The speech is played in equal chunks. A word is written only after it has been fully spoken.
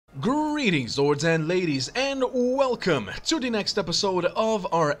Greetings, lords and ladies, and welcome to the next episode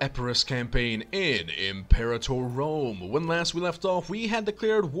of our Epirus campaign in Imperator Rome. When last we left off, we had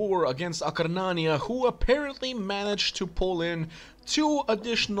declared war against Acarnania, who apparently managed to pull in 2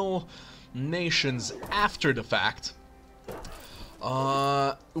 additional nations after the fact.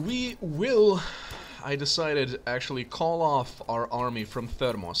 We will, I decided, actually call off our army from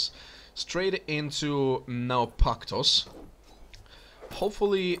Thermos straight into Naupactos.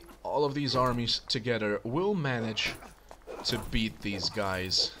 Hopefully, all of these armies together will manage to beat these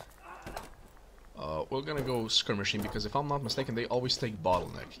guys. We're gonna go skirmishing because if I'm not mistaken, they always take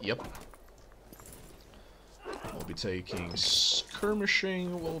bottleneck. Yep. We'll be taking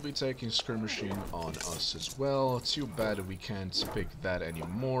skirmishing. We'll be taking skirmishing on us as well. Too bad we can't pick that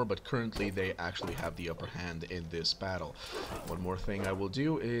anymore, but currently they actually have the upper hand in this battle. One more thing I will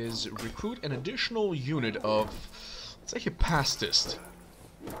do is recruit an additional unit of, let's say, Hypastist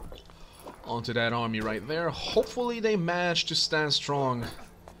onto that army right there. Hopefully they manage to stand strong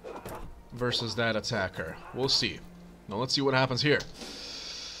versus that attacker. We'll see. Now let's see what happens here.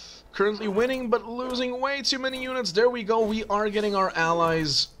 Currently winning, but losing way too many units. There we go. We are getting our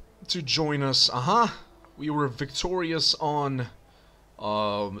allies to join us. We were victorious on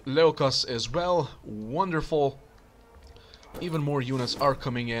Leucas as well. Wonderful. Even more units are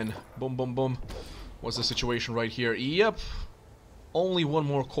coming in. Boom, boom, boom. What's the situation right here? Yep. Only one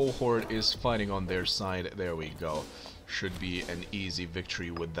more cohort is fighting on their side. There we go. Should be an easy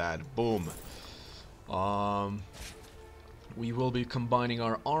victory with that. Boom. We will be combining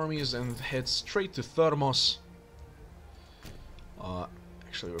our armies and head straight to Thermos.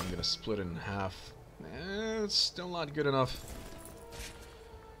 Actually, we're gonna split it in half. It's still not good enough.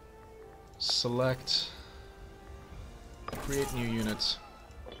 Select. Create new units.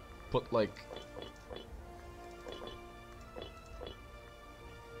 Put like...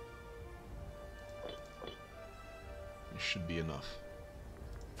 should be enough.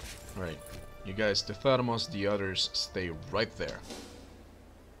 Alright, you guys to Thermos, the others stay right there.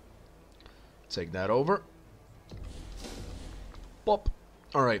 Take that over. Pop.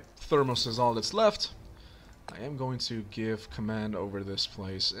 Alright, Thermos is all that's left. I am going to give command over this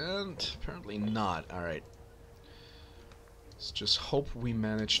place, and apparently not. Alright. Let's just hope we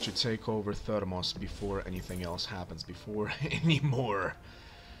manage to take over Thermos before anything else happens, before any more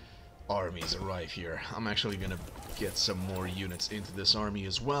armies arrive here. I'm actually gonna get some more units into this army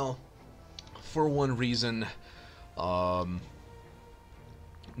as well. For one reason,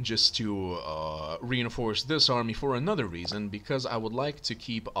 just to reinforce this army. For another reason, because I would like to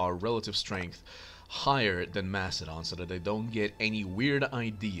keep our relative strength higher than Macedon so that they don't get any weird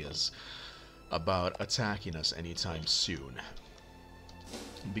ideas about attacking us anytime soon.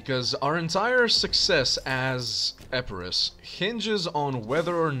 Because our entire success as Epirus hinges on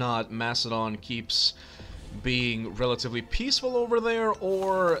whether or not Macedon keeps being relatively peaceful over there,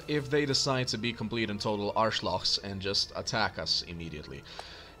 or if they decide to be complete and total arschlochs and just attack us immediately.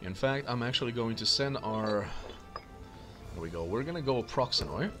 In fact, I'm actually going to send our... There we go. We're gonna go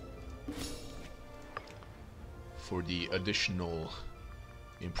Proxenoi for the additional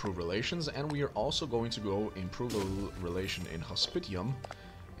improved relations, and we are also going to go improve the relation in Hospitium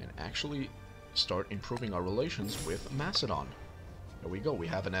and actually start improving our relations with Macedon. There we go, we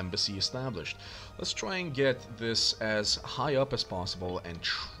have an embassy established. Let's try and get this as high up as possible and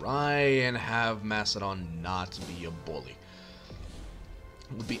try and have Macedon not be a bully.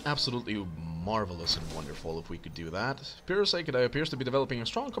 It would be absolutely marvelous and wonderful if we could do that. Pyrrhus appears to be developing a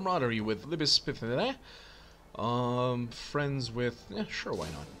strong camaraderie with Libis Pithine. Friends with... yeah, sure, why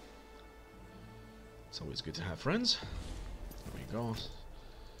not? It's always good to have friends. There we go.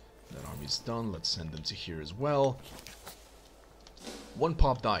 That army's done. Let's send them to here as well. 1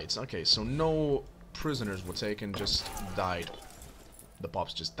 pop died. Okay, so no prisoners were taken, just died. The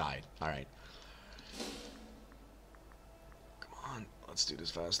pops just died. Alright. Come on, let's do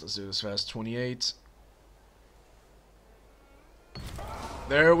this fast. Let's do this fast. 28.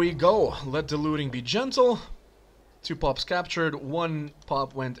 There we go. Let the looting be gentle. 2 pops captured. 1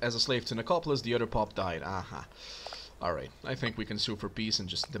 pop went as a slave to Nicopolis. The other pop died. Aha. Alright, I think we can sue for peace and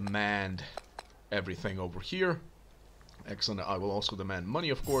just demand everything over here. Excellent. I will also demand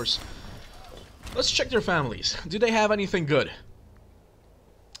money, of course. Let's check their families. Do they have anything good?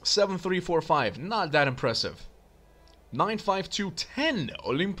 7345. Not that impressive. 95210.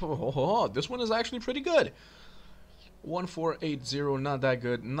 Olymp. This one is actually pretty good. 1480. Not that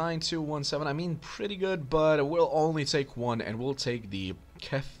good. 9217. I mean, pretty good, but we'll only take 1, and we'll take the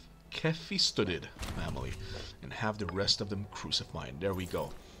Kephistudid family and have the rest of them crucified. There we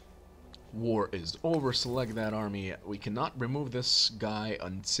go. War is over. Select that army. We cannot remove this guy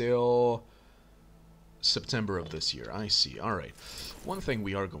until September of this year. I see. Alright. One thing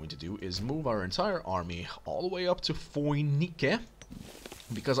we are going to do is move our entire army all the way up to Phoenike,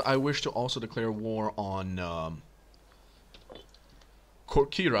 because I wish to also declare war on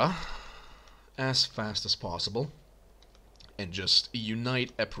Corcyra as fast as possible and just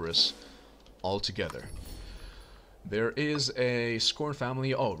unite Epirus all together. There is a Scorn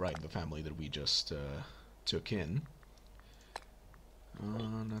family. Oh, right, the family that we just took in.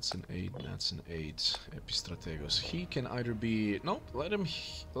 That's an 8. That's an 8. Epistrategos. He can either be. No, let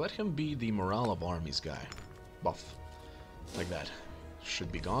him be the morale of armies guy. Buff, like that.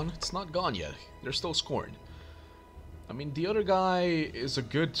 Should be gone. It's not gone yet. They're still scorned. I mean, the other guy is a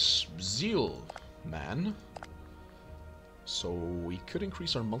good zeal man. So we could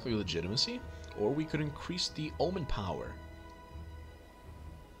increase our monthly legitimacy, or we could increase the omen power.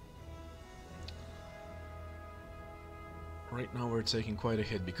 Right now we're taking quite a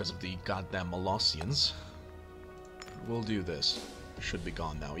hit because of the goddamn Molossians. We'll do this. Should be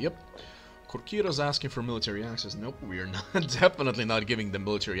gone now. Yep. Corcyra's asking for military access. Nope, we are not. Definitely not giving them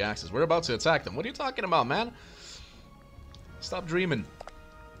military access. We're about to attack them. What are you talking about, man? Stop dreaming.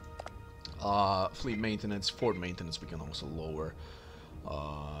 Fleet maintenance, fort maintenance we can also lower.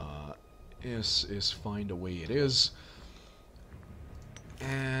 Is fine the way it is.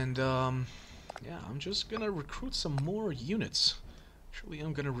 And, yeah, I'm just gonna recruit some more units. Actually,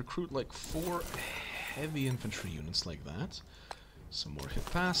 I'm gonna recruit like 4 heavy infantry units like that. Some more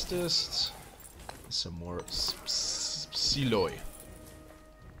Hypastists. Some more Psiloi.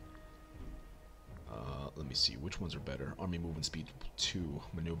 Let me see, which ones are better? Army movement speed 2,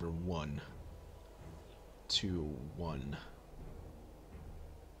 maneuver 1. 2, 1.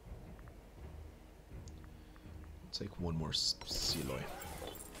 Take one more Psiloi.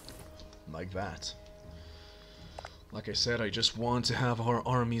 Like that. Like I said, I just want to have our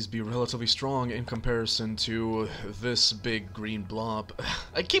armies be relatively strong in comparison to this big green blob.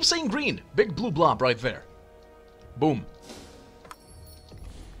 I keep saying green! Big blue blob right there. Boom.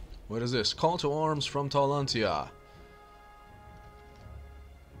 What is this? Call to arms from Talantia.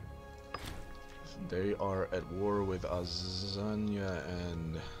 They are at war with Azania,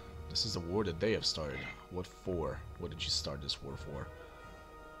 and this is a war that they have started. What for? What did you start this war for?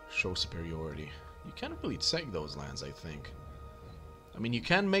 Show superiority. You can't really take those lands, I think. I mean, you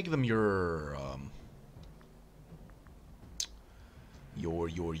can make them your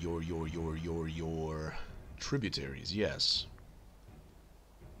tributaries, yes.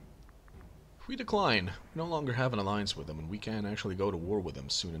 If we decline, we no longer have an alliance with them, and we can actually go to war with them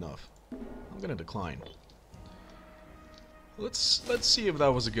soon enough. I'm gonna decline. Let's see if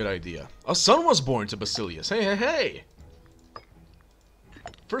that was a good idea. A son was born to Basilius. Hey, hey, hey!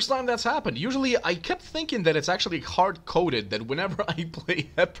 First time that's happened. Usually, I kept thinking that it's actually hard-coded that whenever I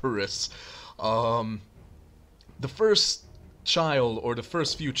play Epirus, the first child or the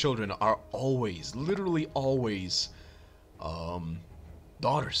first few children are always, literally always,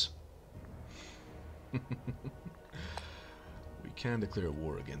 daughters. We can declare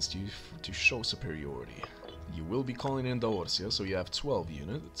war against you to show superiority. You will be calling in Daorsia, so you have 12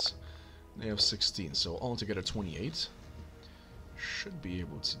 units. They have 16, so altogether 28. Should be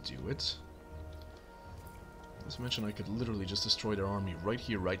able to do it. As mentioned, I could literally just destroy their army right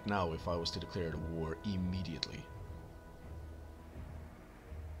here, right now, if I was to declare the war immediately.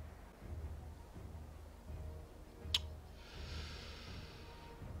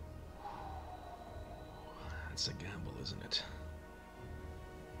 That's a gamble, isn't it?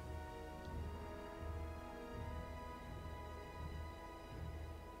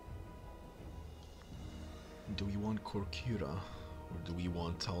 Do we want Corcyra, or do we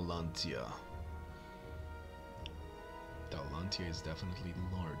want Taulantia? Taulantia is definitely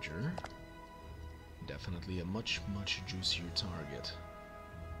larger. Definitely a much juicier target.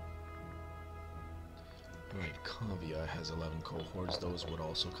 Right, Kavia has 11 cohorts. Those would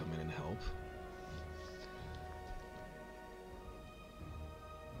also come in and help.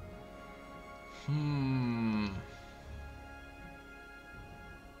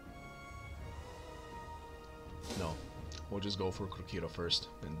 No, we'll just go for Corcyra first,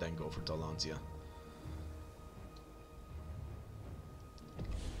 and then go for Talantia. There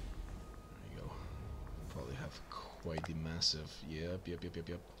you go. Probably have quite the massive... Yep.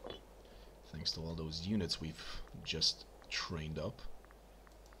 Thanks to all those units we've just trained up.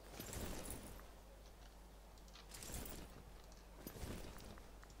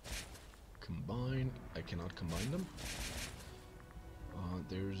 Combine. I cannot combine them.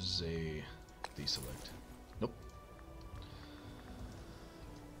 There's a deselect. Nope.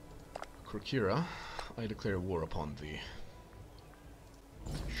 Kurkira, I declare war upon thee.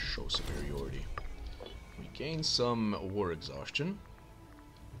 Show superiority. We gain some war exhaustion,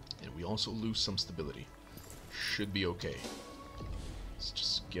 and we also lose some stability. Should be okay. Let's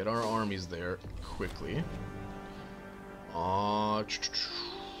just get our armies there quickly.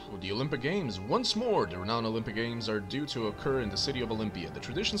 The Olympic Games. Once more, the renowned Olympic Games are due to occur in the city of Olympia. The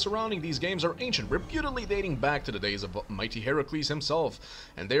traditions surrounding these games are ancient, reputedly dating back to the days of mighty Heracles himself,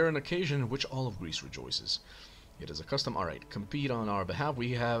 and they are an occasion in which all of Greece rejoices. It is a custom. Alright, compete on our behalf.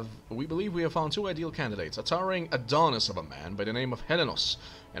 We believe we have found two ideal candidates, a towering Adonis of a man by the name of Helenos,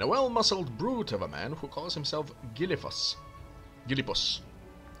 and a well-muscled brute of a man who calls himself Gilippus.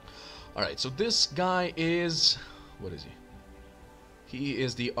 Alright, so this guy is... what is he? He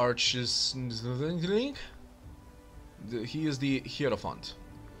is the he is the Hierophant.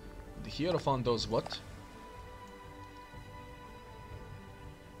 The Hierophant does what?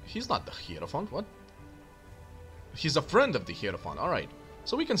 He's not the Hierophant, what? He's a friend of the Hierophant, alright.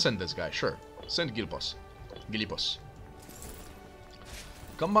 So we can send this guy, sure. Send Gilippus.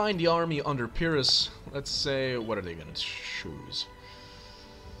 Combine the army under Pyrrhus. Let's say, what are they gonna choose?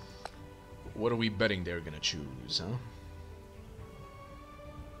 What are we betting they're gonna choose, huh?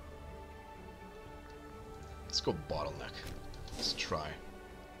 Let's go bottleneck. Let's try.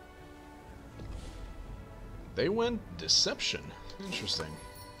 They went deception. Interesting.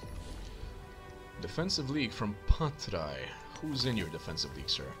 Defensive league from Patrai. Who's in your defensive league,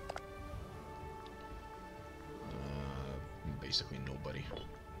 sir? Basically nobody.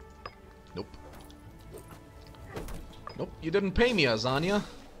 Nope. Nope, you didn't pay me, Azania.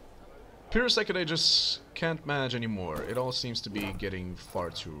 Pyrrhus I just can't manage anymore. It all seems to be getting far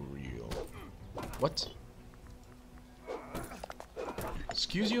too real. What?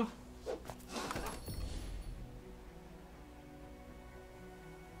 Excuse you?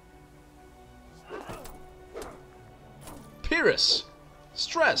 Pyrrhus!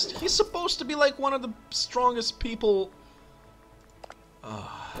 Stressed. He's supposed to be like one of the strongest people. I'm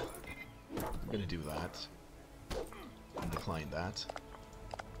gonna do that. Decline that.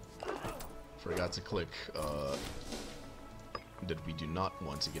 Forgot to click that we do not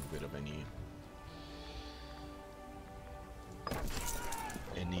want to get rid of any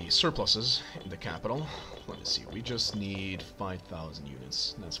surpluses in the capital. Let me see, we just need 5,000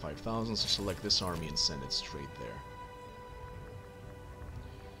 units. That's 5,000, so select this army and send it straight there.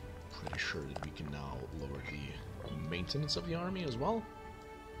 Pretty sure that we can now lower the maintenance of the army as well.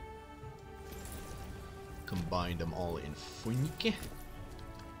 Combine them all in Funike.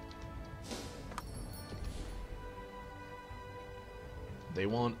 They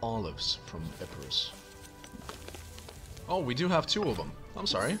want olives from Epirus. Oh, we do have two of them. I'm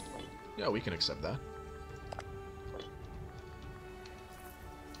sorry. Yeah, we can accept that.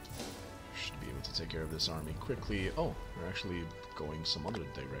 Should be able to take care of this army quickly. Oh, we're actually going some other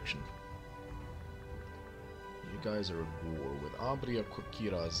direction. You guys are at war with Abria,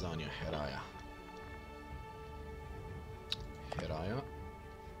 Kurkira, Azania, Heraya.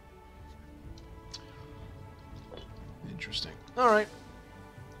 Interesting. Alright.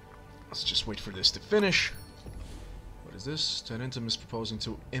 Let's just wait for this to finish. What is this? Tarentum is proposing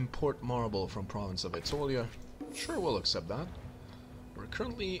to import marble from province of Aetolia. Sure, we'll accept that. We're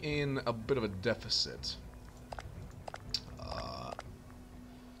currently in a bit of a deficit.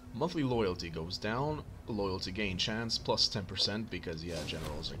 Monthly loyalty goes down. Loyalty gain chance plus 10% because, yeah,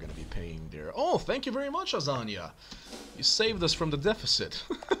 generals are going to be paying their... Oh, thank you very much, Azania! You saved us from the deficit.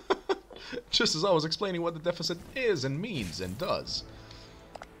 Just as I was explaining what the deficit is and means and does.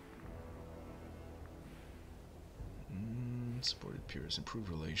 Supported Pyrrhus, improved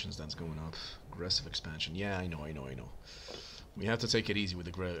relations, that's going up. Aggressive expansion, yeah, I know. We have to take it easy with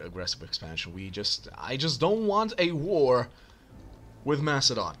aggressive expansion. I just don't want a war with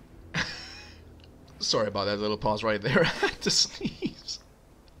Macedon. Sorry about that little pause right there. I had to sneeze.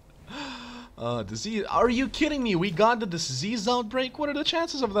 Disease, are you kidding me? We got the disease outbreak? What are the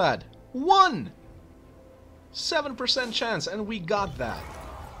chances of that? 1! 7% chance, and we got that.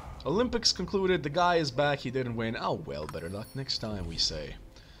 Olympics concluded, the guy is back, he didn't win. Oh well, better luck next time, we say.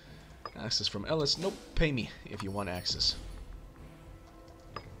 Access from Ellis. Nope, pay me if you want access.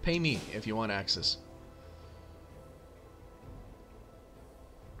 Pay me if you want access.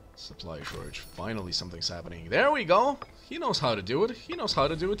 Supply shortage. Finally something's happening. There we go! He knows how to do it. He knows how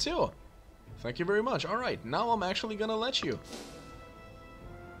to do it too. Thank you very much. Alright, now I'm actually gonna let you.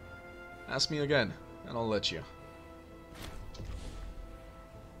 Ask me again, and I'll let you.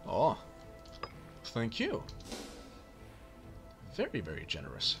 Oh, thank you. Very, very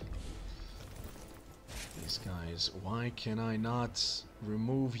generous. These guys, why can I not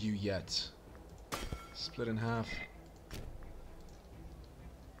remove you yet. Split in half.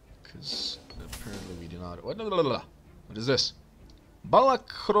 Because apparently we do not... What is this?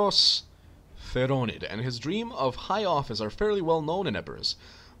 Balakros Feronid and his dream of high office are fairly well known in Epirus,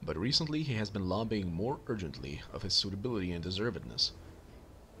 but recently he has been lobbying more urgently of his suitability and deservedness.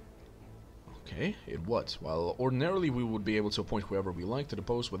 Okay, it what? While ordinarily we would be able to appoint whoever we like to the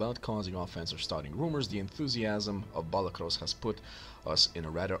post without causing offense or starting rumors, the enthusiasm of Balakros has put us in a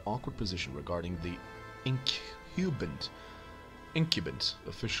rather awkward position regarding the incumbent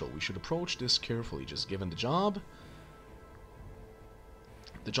official. We should approach this carefully, just given the job.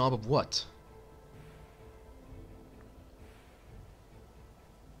 The job of what?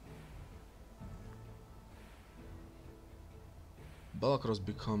 Balakros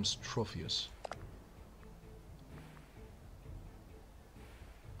becomes Trophius.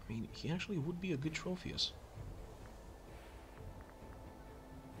 I mean, he actually would be a good Trophius.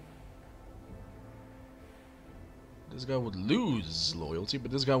 This guy would lose loyalty,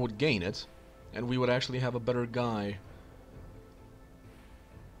 but this guy would gain it. And we would actually have a better guy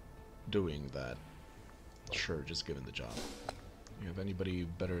doing that. Sure, just given the job. You have anybody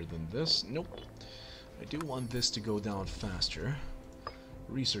better than this? Nope. I do want this to go down faster.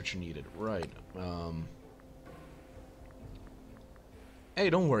 Researcher needed. Right. Hey,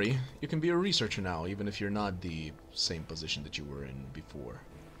 don't worry. You can be a researcher now, even if you're not the same position that you were in before.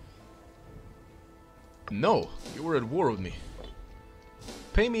 No! You were at war with me.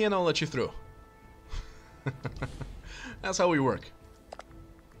 Pay me and I'll let you through. That's how we work.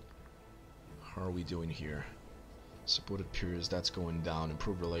 How are we doing here? Supported Pyrrhus, that's going down.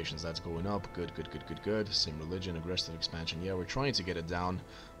 Improved relations, that's going up. Good, good, good, good, good. Same religion, aggressive expansion. Yeah, we're trying to get it down.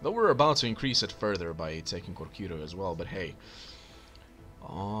 Though we're about to increase it further by taking Corquito as well, but hey.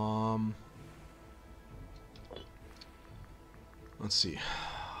 Let's see.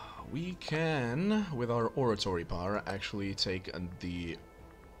 We can, with our oratory power, actually take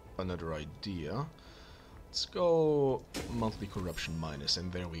another idea. Let's go monthly corruption minus, and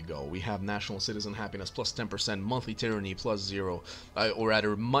there we go. We have national citizen happiness plus 10%, monthly tyranny plus 0, or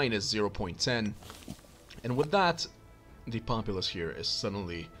rather minus 0.10. And with that, the populace here is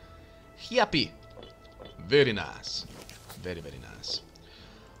suddenly happy. Very nice. Very, very nice.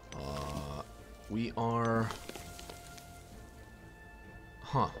 We are...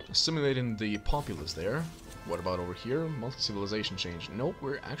 assimilating the populace there. What about over here? Multi-civilization change. Nope,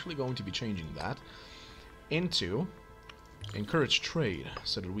 we're actually going to be changing that into encourage trade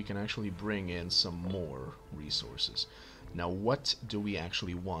so that we can actually bring in some more resources. Now, what do we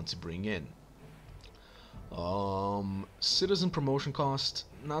actually want to bring in? Citizen promotion cost,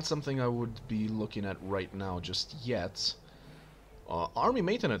 not something I would be looking at right now just yet. Army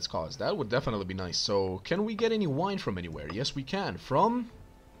maintenance cost, that would definitely be nice. So, can we get any wine from anywhere? Yes, we can. From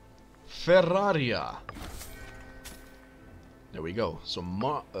Ferraria. There we go. So,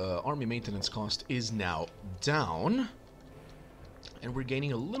 army maintenance cost is now down. And we're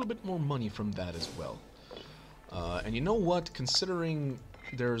gaining a little bit more money from that as well. And you know what? Considering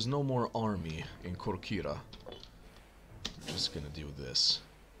there's no more army in Corquira, we're just gonna do this.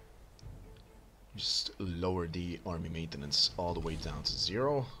 Just lower the army maintenance all the way down to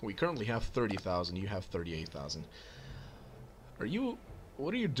 0. We currently have 30,000. You have 38,000. Are you...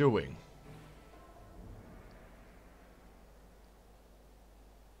 What are you doing?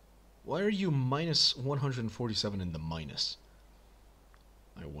 Why are you minus 147 in the minus?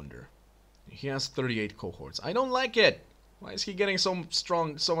 I wonder. He has 38 cohorts. I don't like it! Why is he getting so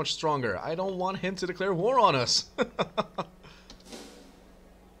much stronger? I don't want him to declare war on us!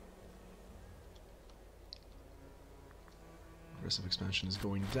 Aggressive expansion is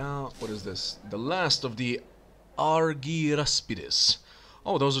going down. What is this? The last of the Argyraspidis.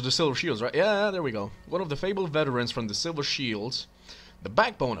 Oh, those are the Silver Shields, right? Yeah, there we go. One of the fabled veterans from the Silver Shields, the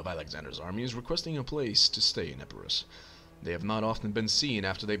backbone of Alexander's army, is requesting a place to stay in Epirus. They have not often been seen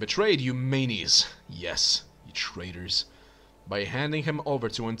after they betrayed you Manes. Yes, you traitors. By handing him over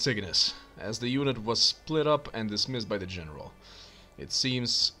to Antigonus, as the unit was split up and dismissed by the general. It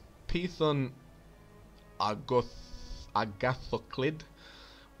seems Python Agathoclid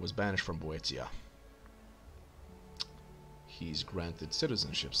was banished from Boeotia. He's granted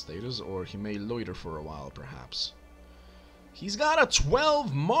citizenship status, or he may loiter for a while, perhaps. He's got a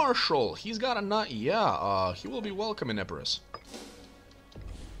 12 marshal. He's got a nut. Yeah, he will be welcome in Epirus.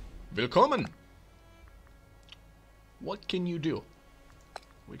 Willkommen. What can you do?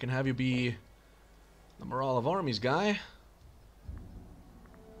 We can have you be the morale of armies guy.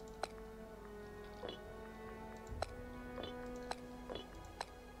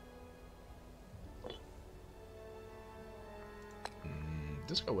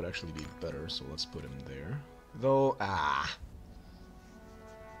 this guy would actually be better, so let's put him there. Though,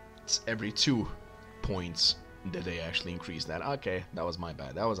 it's every 2 points that they actually increase that. Okay, that was my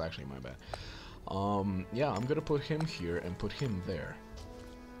bad. That was actually my bad. Yeah, I'm gonna put him here and put him there.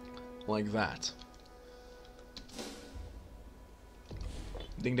 Like that.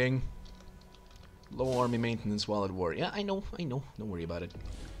 Ding ding. Low army maintenance while at war. Yeah, I know. Don't worry about it.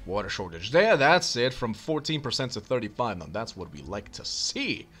 Water shortage. There, that's it. From 14% to 35%. Now, that's what we like to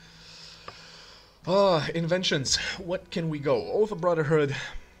see. Inventions. What can we go? Oath of Brotherhood.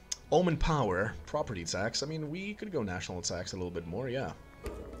 Omen Power. Property tax. I mean, we could go national tax a little bit more, yeah.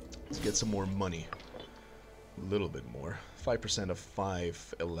 Let's get some more money. A little bit more. 5% of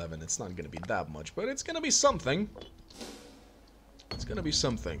 511. It's not going to be that much, but it's going to be something. It's going to be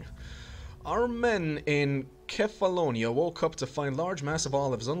something. Our men in Kefalonia woke up to find large massive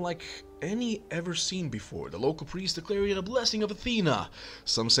olives unlike any ever seen before. The local priests declare it a blessing of Athena.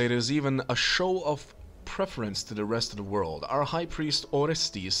 Some say it is even a show of preference to the rest of the world. Our high priest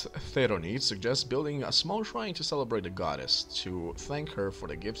Orestes Theronid suggests building a small shrine to celebrate the goddess, to thank her for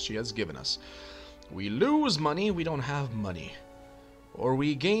the gifts she has given us. We lose money, we don't have money. Or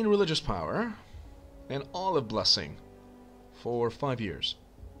we gain religious power, an olive blessing for 5 years.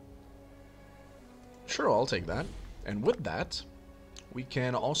 Sure, I'll take that. And with that, we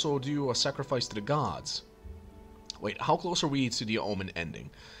can also do a sacrifice to the gods. Wait, how close are we to the Omen ending?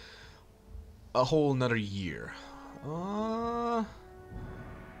 A whole another year. We'll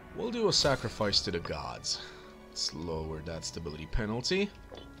do a sacrifice to the gods. Let's lower that stability penalty.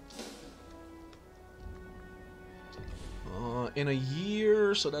 In a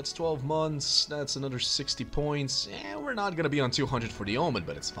year, so that's 12 months, that's another 60 points. We're not gonna be on 200 for the Omen,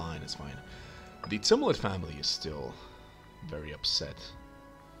 but it's fine, it's fine. The Timlet family is still very upset.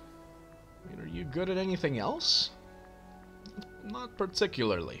 I mean, are you good at anything else? Not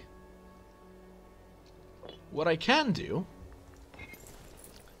particularly. What I can do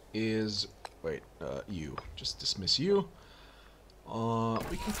is... Wait, you. Just dismiss you.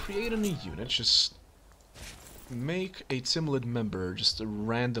 We can create a new unit, just... Make a Timlet member just a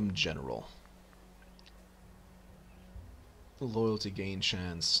random general. Loyalty gain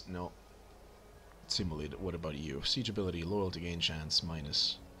chance. No. Timlet, what about you? Siege ability, loyalty gain chance,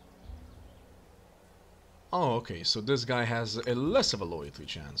 minus. Oh, okay, so this guy has a less of a loyalty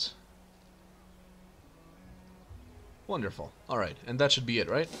chance. Wonderful. Alright, and that should be it,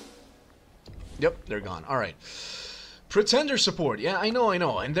 right? Yep, they're gone. Alright. Pretender support. Yeah, I know.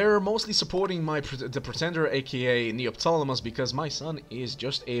 And they're mostly supporting the Pretender, aka Neoptolemus, because my son is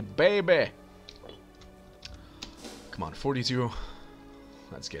just a baby. Come on, 42.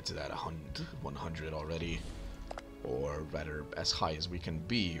 Let's get to that 100 already. Or rather, as high as we can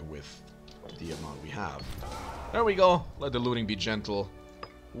be with the amount we have. There we go. Let the looting be gentle.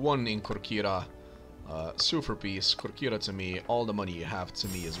 1 in Korkira. Super piece. Korkira to me. All the money you have to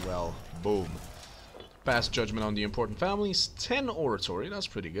me as well. Boom. Pass judgment on the important families. 10 oratory, that's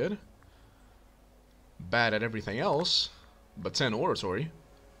pretty good. Bad at everything else, but 10 oratory.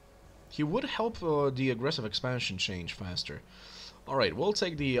 He would help the aggressive expansion change faster. Alright, we'll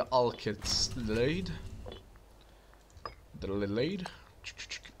take the Alkitslade.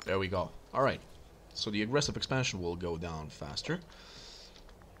 There we go. Alright, so the aggressive expansion will go down faster.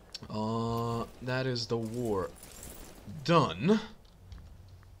 That is the war done.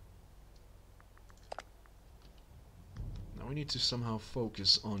 We need to somehow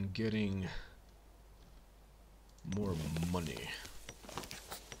focus on getting more money.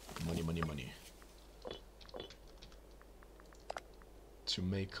 Money. To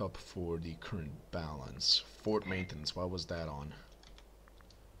make up for the current balance. Fort maintenance, why was that on?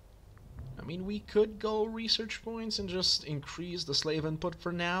 I mean, we could go research points and just increase the slave input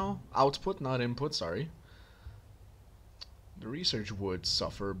for now. Output, not input, sorry. The research would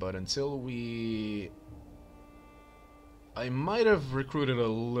suffer, but until we... I might have recruited a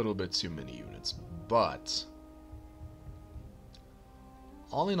little bit too many units, but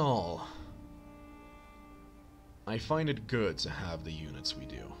all in all, I find it good to have the units we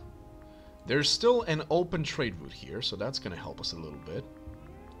do. There's still an open trade route here, so that's gonna help us a little bit.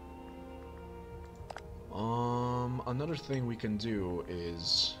 Another thing we can do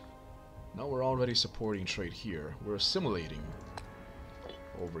is, now we're already supporting trade here, we're assimilating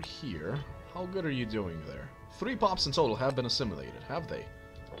over here. How good are you doing there? 3 pops in total have been assimilated, have they?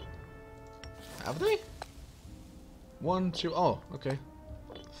 Have they? 1, 2, oh, okay.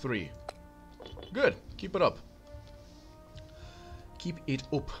 3. Good, keep it up. Keep it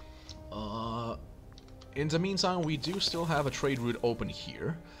up. In the meantime, we do still have a trade route open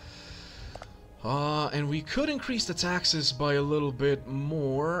here. And we could increase the taxes by a little bit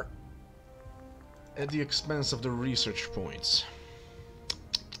more at the expense of the research points.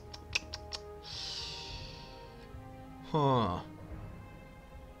 Huh.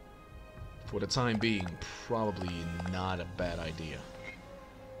 For the time being, probably not a bad idea.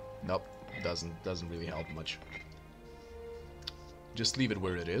 Nope, doesn't really help much. Just leave it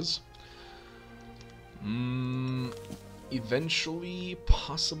where it is. Eventually,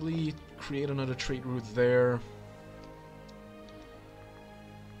 possibly create another trade route there.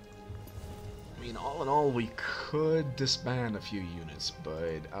 I mean, all in all, we could disband a few units,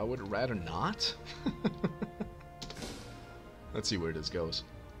 but I would rather not. Let's see where this goes.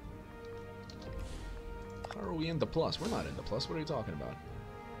 How are we in the plus? We're not in the plus. What are you talking about?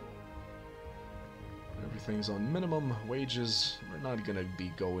 Everything's on minimum wages. We're not gonna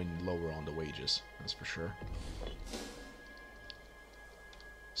be going lower on the wages, that's for sure.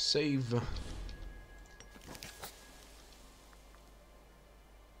 Save.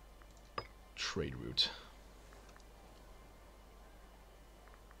 Trade route.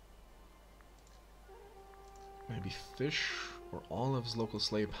 Maybe fish or olives, local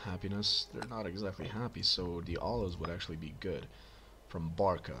slave happiness. They're not exactly happy, so the olives would actually be good. From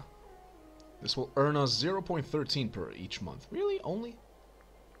Barca. This will earn us 0.13 per each month. Really? Only?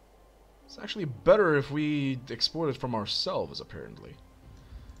 It's actually better if we export it from ourselves, apparently.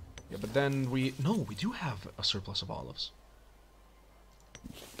 Yeah, but then we... No, we do have a surplus of olives.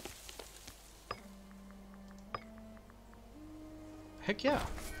 Heck yeah.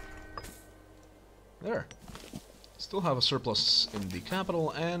 There. Still have a surplus in the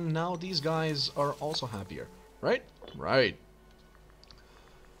capital, and now these guys are also happier. Right? Right.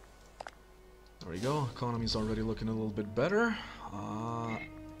 There we go. Economy's already looking a little bit better.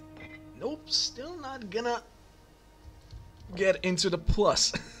 Nope, still not gonna get into the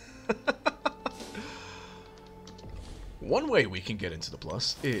plus. One way we can get into the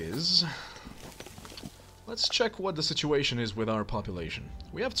plus is... Let's check what the situation is with our population.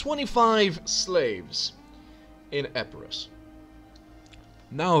 We have 25 slaves in Epirus.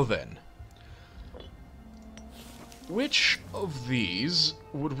 Now then, which of these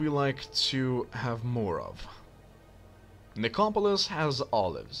would we like to have more of? Nicopolis has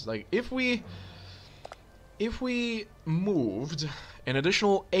olives. Like, if we moved an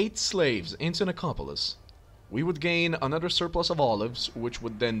additional 8 slaves into Nicopolis, we would gain another surplus of olives, which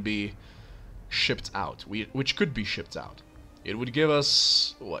would then be shipped out. Which could be shipped out. It would give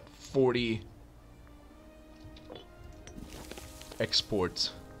us, what, 40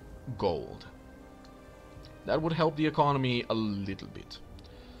 export gold. That would help the economy a little bit.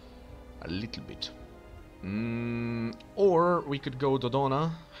 A little bit. Or we could go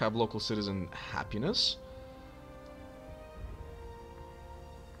Dodona, have local citizen happiness.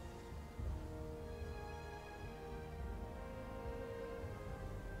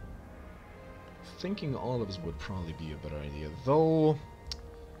 Thinking olives would probably be a better idea, though.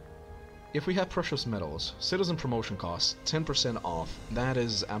 If we have precious metals, citizen promotion costs 10% off. That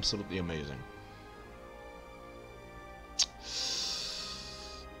is absolutely amazing.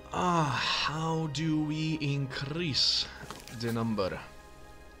 How do we increase the number?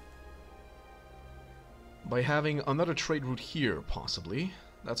 By having another trade route here, possibly.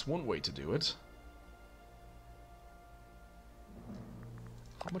 That's one way to do it.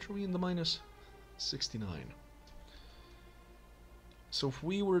 How much are we in the minus? 69. So if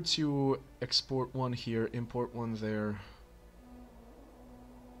we were to export one here, import one there...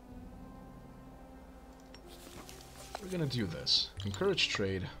 We're gonna do this. Encourage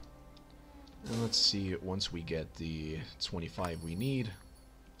trade. And let's see, once we get the 25 we need.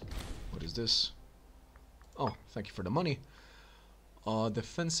 What is this? Oh, thank you for the money.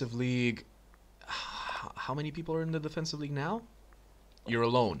 Defensive League. How many people are in the Defensive League now? You're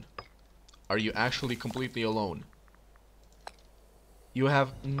alone. Are you actually completely alone? You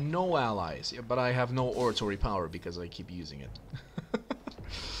have no allies, but I have no oratory power because I keep using it.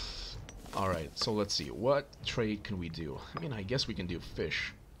 Alright, so let's see. What trade can we do? I mean, I guess we can do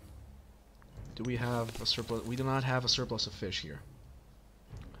fish. Do we have a surplus? We do not have a surplus of fish here.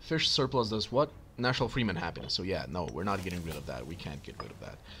 Fish surplus does what? National Freeman happiness. So yeah, no, we're not getting rid of that. We can't get rid of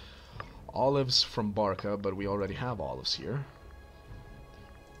that. Olives from Barca, but we already have olives here.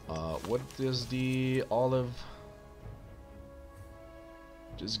 What is the olive?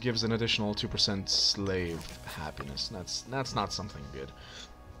 Just gives an additional 2% slave happiness. That's not something good.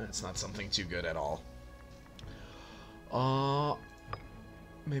 That's not something too good at all.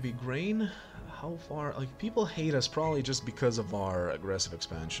 Maybe grain? How far? Like, people hate us probably just because of our aggressive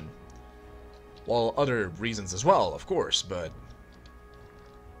expansion. Well, other reasons as well, of course, but...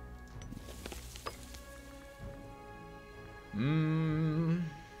 Can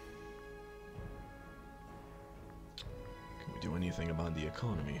we do anything about the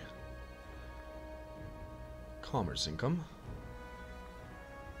economy? Commerce income.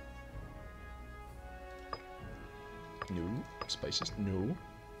 No. Spices. No.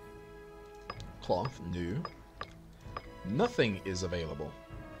 Cloth. No. Nothing is available.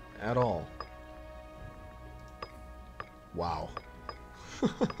 At all. Wow.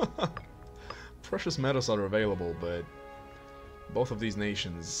 Precious metals are available, but both of these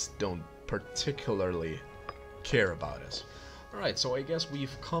nations don't particularly care about it. Alright, so I guess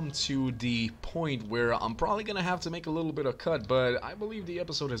we've come to the point where I'm probably gonna have to make a little bit of cut, but I believe the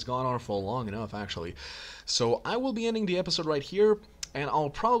episode has gone on for long enough, actually. So I will be ending the episode right here, and I'll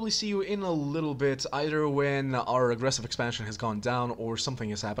probably see you in a little bit, either when our aggressive expansion has gone down, or something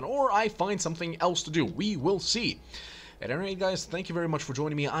has happened, or I find something else to do. We will see. At any rate, guys, thank you very much for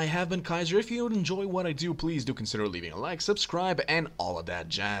joining me. I have been Kaiser. If you enjoy what I do, please do consider leaving a like, subscribe, and all of that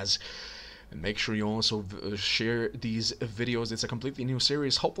jazz. And make sure you also share these videos. It's a completely new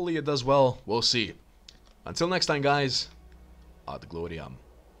series. Hopefully it does well. We'll see. Until next time, guys. Ad gloriam.